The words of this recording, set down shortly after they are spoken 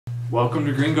Welcome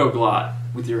to GringoGlot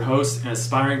with your host and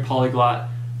aspiring polyglot,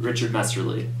 Richard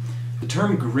Messerly. The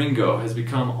term gringo has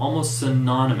become almost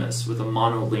synonymous with a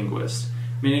monolinguist,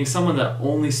 meaning someone that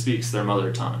only speaks their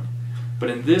mother tongue. But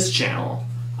in this channel,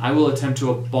 I will attempt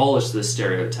to abolish this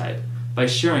stereotype by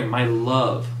sharing my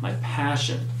love, my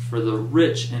passion for the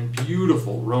rich and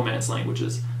beautiful Romance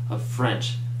languages of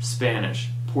French, Spanish,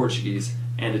 Portuguese,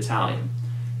 and Italian.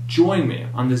 Join me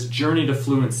on this journey to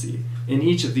fluency in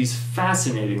each of these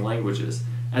fascinating languages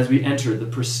as we enter the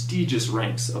prestigious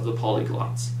ranks of the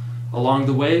polyglots. Along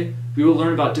the way, we will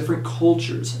learn about different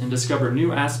cultures and discover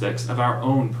new aspects of our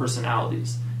own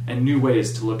personalities and new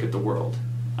ways to look at the world.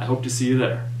 I hope to see you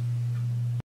there.